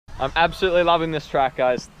I'm absolutely loving this track,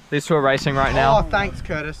 guys. These two are racing right now. Oh, thanks,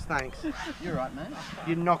 Curtis. Thanks. You're right, mate.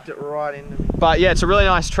 You knocked it right into me. But yeah, it's a really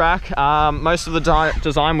nice track. Most of the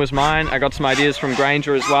design was mine. I got some ideas from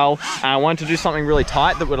Granger as well. I wanted to do something really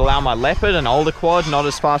tight that would allow my Leopard, an older quad, not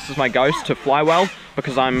as fast as my Ghost, to fly well,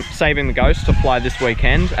 because I'm saving the Ghost to fly this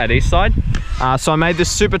weekend at Eastside. So I made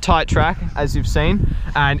this super tight track, as you've seen,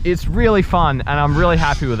 and it's really fun, and I'm really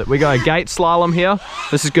happy with it. We got a gate slalom here.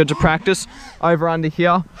 This is good to practice. Over under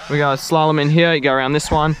here, we got a slalom in here. You go around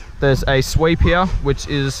this one. There's a sweep here, which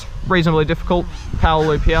is reasonably difficult. Power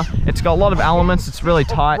loop here. It's got a lot of elements. It's really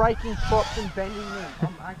tight. Breaking props and bending them.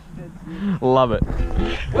 I'm actually dead serious. Love it.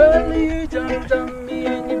 Well, you jumped on me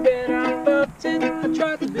and you bet I'm button. I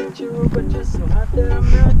tried to beat you, but you're so hot that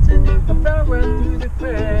I'm melting. I fell right through the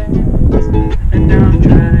cracks, and now I'm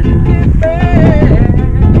trying to get back.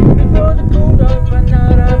 Before the cold all run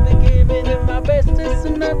out, I'll be giving it my best. There's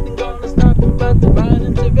nothing gonna stop me but divine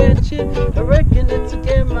intervention. I reckon it's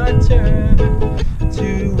again my turn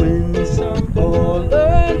to win some or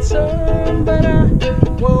learn some, but I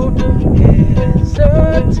won't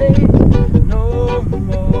hesitate no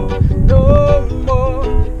more, no more.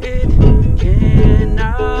 It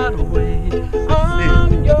cannot wait.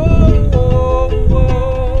 I'm yours.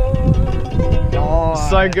 Oh,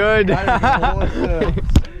 So good. that is awesome.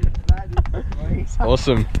 That is great.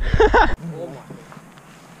 Awesome.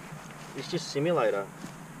 It's just simulator.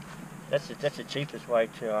 That's the cheapest way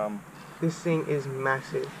to This thing is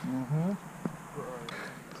massive.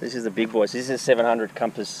 This is the big boys. This is a 700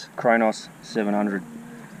 Compass Kronos 700.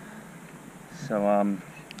 So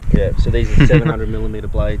yeah. So these are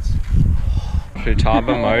 700mm blades.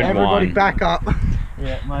 Futaba mode Everybody 1. back up.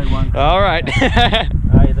 Yeah, mode 1. All right. Hey,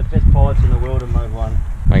 the best pilots in the world are mode 1.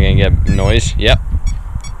 Am I gonna get noise? Yep.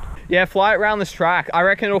 Yeah, fly it around this track. I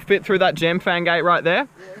reckon it'll fit through that gem fan gate right there.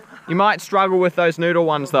 You might struggle with those noodle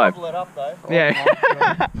ones though. Bubble it up though.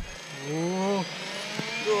 Yeah. Ooh.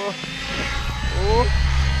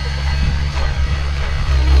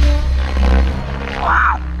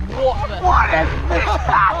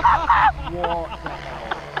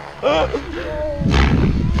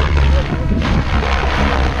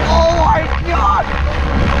 Oh my god!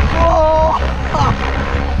 Oh!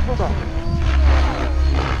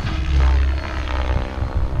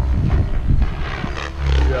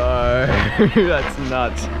 Yo, that's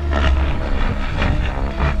nuts.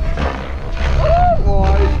 Oh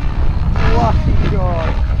my fucking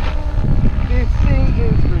god! This thing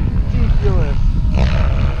is ridiculous.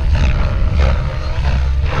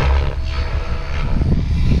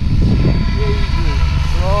 Jesus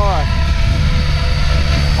Christ!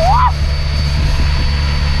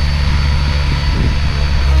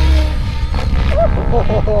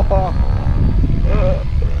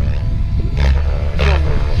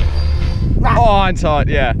 Oh, it's hot,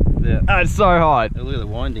 yeah. Yeah. Oh, it's so hot. Look at the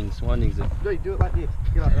windings. Windings are... Do it like this.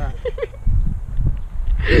 Get like that.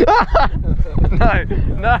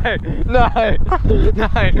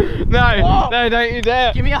 No, don't you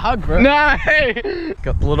dare. Give me a hug, bro. No!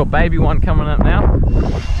 Got the little baby one coming up now.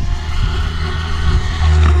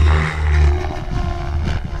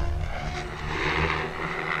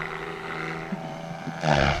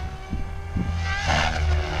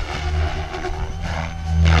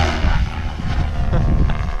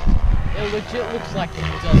 It legit looks like it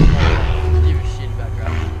does not give a shit about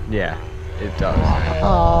gravity. Yeah, it does.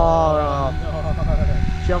 Oh,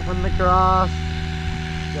 jump in the grass.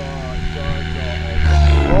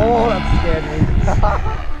 Oh, that scared me.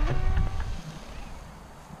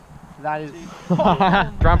 That is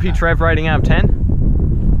Grumpy Trev rating out of 10?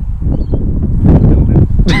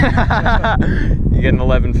 You get an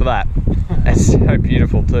 11 for that. That's so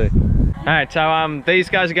beautiful too. Alright, so these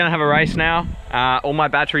guys are gonna have a race now. All my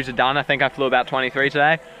batteries are done. I think I flew about 23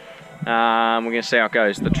 today. We're gonna see how it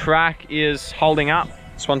goes. The track is holding up.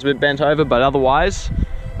 This one's a bit bent over, but otherwise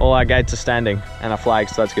all our gates are standing and our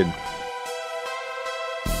flags, so that's good.